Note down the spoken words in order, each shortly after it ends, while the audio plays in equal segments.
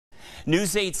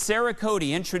News 8's Sarah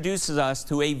Cody introduces us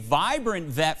to a vibrant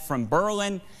vet from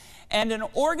Berlin and an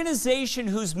organization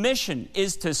whose mission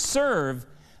is to serve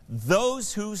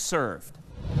those who served.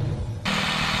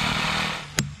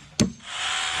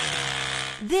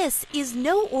 This is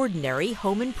no ordinary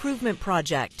home improvement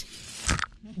project.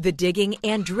 The digging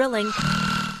and drilling,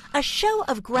 a show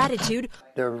of gratitude.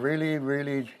 They're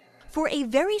really for a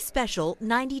very special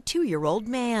 92-year-old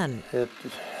man.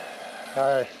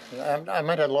 I'm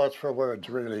at a loss for words,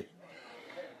 really.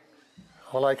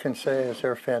 All I can say is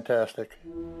they're fantastic.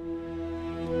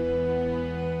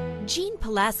 Gene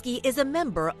Pulaski is a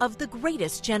member of the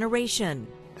greatest generation.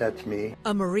 That's me.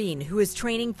 A Marine who is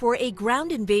training for a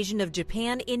ground invasion of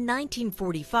Japan in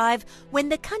 1945 when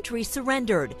the country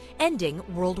surrendered, ending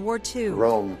World War II.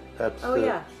 Rome. That's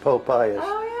Pope Pius.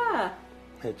 Oh, yeah.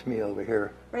 It's me over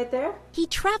here. Right there? He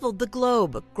traveled the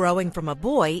globe, growing from a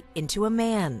boy into a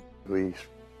man. We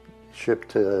shipped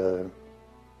to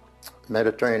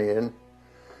Mediterranean.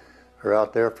 We were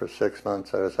out there for 6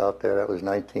 months. I was out there. That was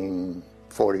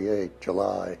 1948,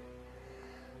 July.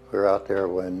 We were out there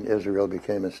when Israel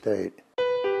became a state.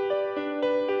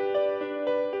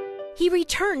 He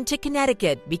returned to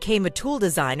Connecticut, became a tool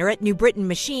designer at New Britain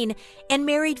Machine, and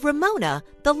married Ramona,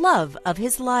 the love of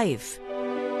his life.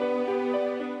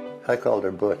 I called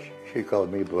her Butch. She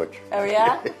called me Butch. Oh,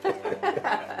 yeah?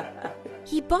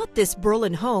 He bought this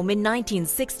Berlin home in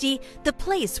 1960, the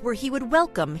place where he would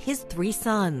welcome his 3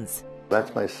 sons.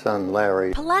 That's my son,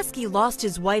 Larry. Pulaski lost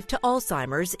his wife to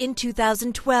Alzheimer's in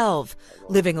 2012.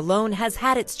 Living alone has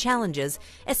had its challenges,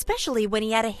 especially when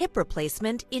he had a hip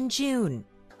replacement in June.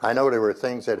 I know there were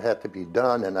things that had to be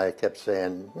done, and I kept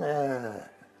saying, nah.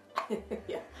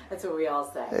 Yeah, that's what we all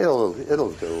say.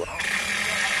 It'll do.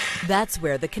 That's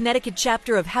where the Connecticut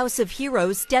chapter of House of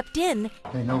Heroes stepped in.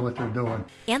 They know what they're doing.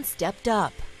 And stepped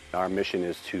up. Our mission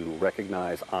is to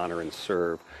recognize, honor, and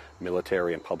serve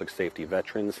military and public safety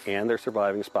veterans and their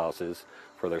surviving spouses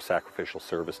for their sacrificial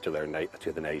service to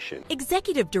the nation.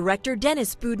 Executive Director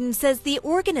Dennis Budin says the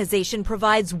organization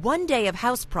provides 1 day of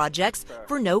house projects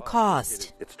for no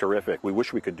cost. It's terrific. We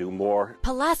wish we could do more.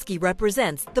 Pulaski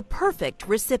represents the perfect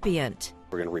recipient.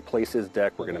 We're going to replace his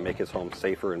deck, we're going to make his home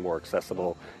safer and more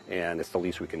accessible, and it's the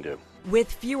least we can do. With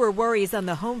fewer worries on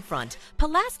the home front,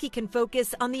 Pulaski can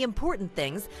focus on the important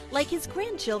things like his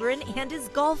grandchildren and his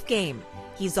golf game.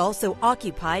 He's also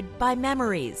occupied by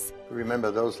memories.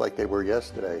 Remember those like they were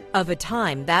yesterday. Of a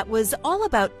time that was all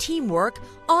about teamwork,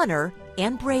 honor,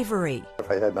 and bravery. If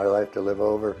I had my life to live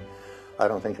over, I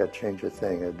don't think I'd change a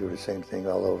thing. I'd do the same thing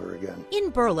all over again. In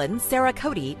Berlin, Sarah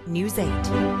Cody, News 8.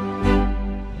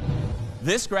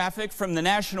 This graphic from the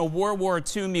National World War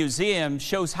II Museum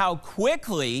shows how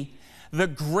quickly the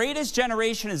greatest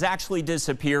generation is actually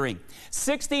disappearing.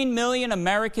 16 million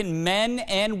American men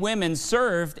and women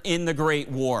served in the Great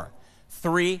War.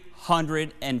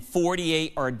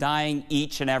 348 are dying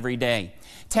each and every day.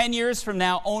 10 years from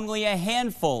now, only a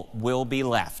handful will be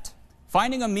left.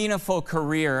 Finding a meaningful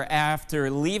career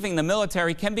after leaving the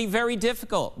military can be very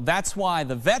difficult. That's why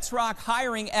the Vets Rock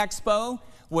Hiring Expo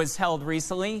was held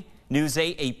recently. News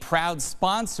 8, a proud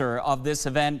sponsor of this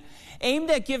event, aimed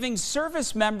at giving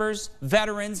service members,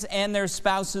 veterans, and their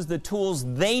spouses the tools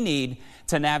they need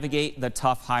to navigate the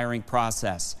tough hiring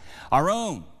process. Our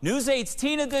own News 8's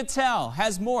Tina Dittel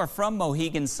has more from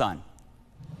Mohegan Sun.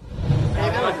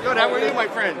 Good. How are you, my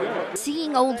friend?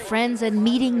 Seeing old friends and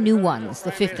meeting new ones,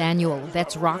 the 5th annual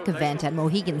Vets Rock event at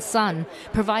Mohegan Sun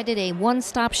provided a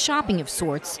one-stop shopping of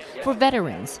sorts for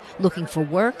veterans looking for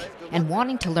work and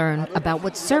wanting to learn about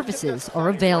what services are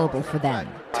available for them.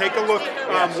 Take a look.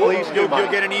 Please, you'll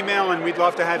get an email, and we'd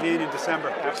love to have you in December.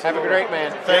 Have a great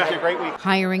man. Thank you. Great week.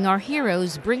 Hiring Our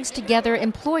Heroes brings together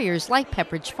employers like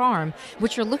Pepperidge Farm,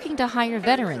 which are looking to hire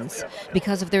veterans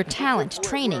because of their talent,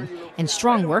 training, and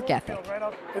strong work ethic.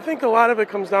 I think a lot of it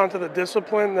comes down to the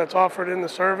discipline that's offered in the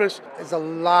service. There's a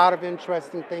lot of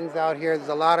interesting things out here. There's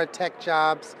a lot of tech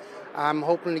jobs. I'm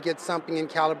hoping to get something in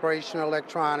calibration or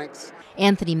electronics.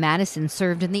 Anthony Madison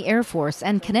served in the Air Force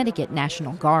and Connecticut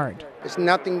National Guard. There's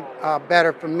nothing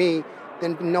better for me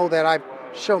than to know that I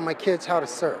show my kids how to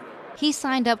serve. He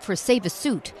signed up for Save a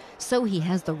Suit, so he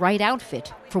has the right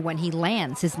outfit for when he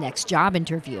lands his next job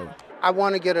interview. I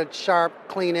want to get a sharp,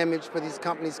 clean image for these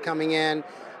companies coming in.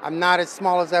 I'm not as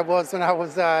small as I was when I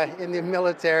was in the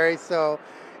military, so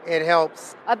it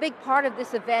helps. A big part of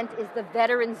this event is the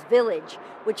Veterans Village,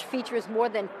 which features more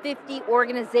than 50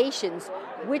 organizations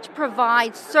which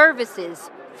provide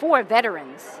services for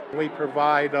veterans. We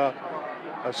provide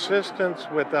assistance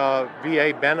with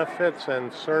VA benefits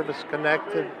and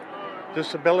service-connected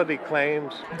disability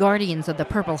claims. Guardians of the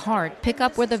Purple Heart pick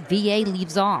up where the VA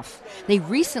leaves off. They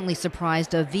recently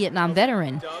surprised a Vietnam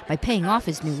veteran by paying off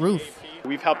his new roof.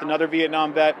 We've helped another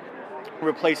Vietnam vet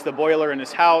replace the boiler in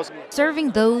his house.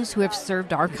 Serving those who have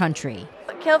served our country.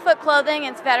 Killfoot Clothing,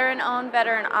 it's veteran-owned,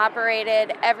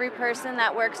 veteran-operated. Every person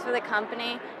that works for the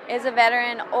company is a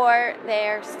veteran or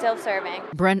they're still serving.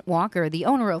 Brent Walker, the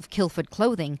owner of Killfoot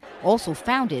Clothing, also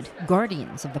founded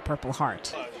Guardians of the Purple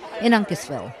Heart. In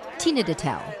Uncasville, Tina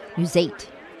Detel, News 8.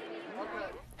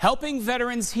 Helping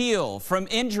veterans heal from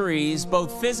injuries,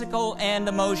 both physical and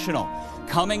emotional.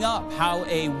 Coming up, how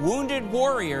a wounded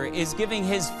warrior is giving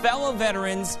his fellow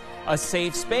veterans a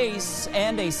safe space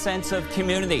and a sense of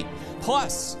community.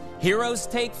 Plus, Heroes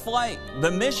Take Flight,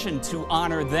 the mission to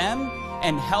honor them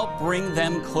and help bring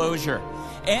them closure.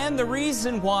 And the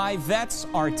reason why vets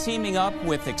are teaming up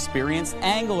with experienced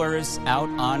anglers out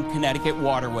on Connecticut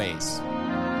waterways.